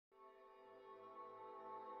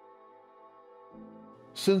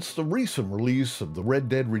Since the recent release of the Red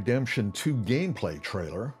Dead Redemption 2 gameplay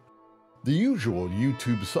trailer, the usual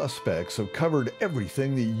YouTube suspects have covered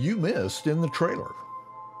everything that you missed in the trailer.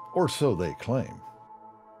 Or so they claim.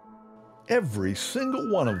 Every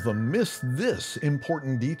single one of them missed this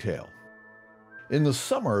important detail. In the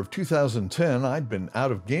summer of 2010, I'd been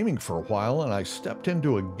out of gaming for a while and I stepped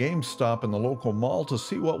into a GameStop in the local mall to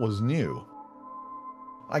see what was new.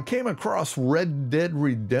 I came across Red Dead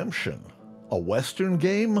Redemption, a Western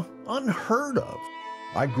game unheard of.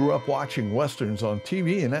 I grew up watching Westerns on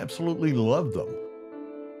TV and absolutely loved them.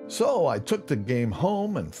 So I took the game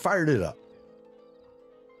home and fired it up.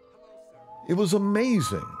 It was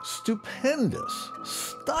amazing, stupendous,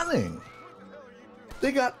 stunning.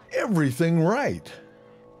 They got everything right.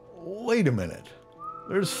 Wait a minute,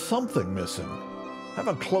 there's something missing. Have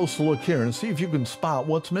a close look here and see if you can spot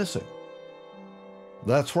what's missing.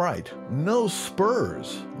 That's right, no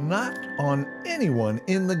spurs, not on anyone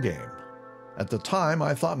in the game. At the time,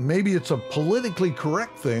 I thought maybe it's a politically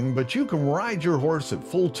correct thing, but you can ride your horse at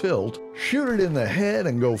full tilt, shoot it in the head,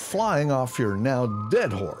 and go flying off your now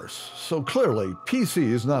dead horse. So clearly, PC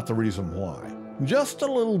is not the reason why. Just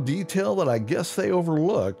a little detail that I guess they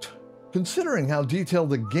overlooked. Considering how detailed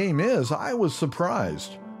the game is, I was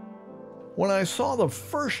surprised. When I saw the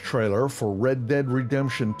first trailer for Red Dead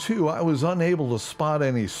Redemption 2, I was unable to spot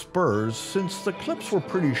any spurs since the clips were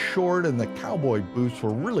pretty short and the cowboy boots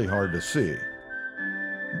were really hard to see.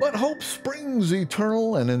 But hope springs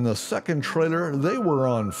eternal, and in the second trailer, they were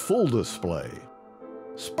on full display.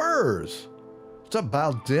 Spurs! It's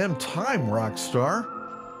about damn time, Rockstar.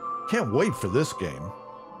 Can't wait for this game.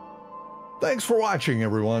 Thanks for watching,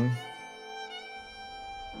 everyone.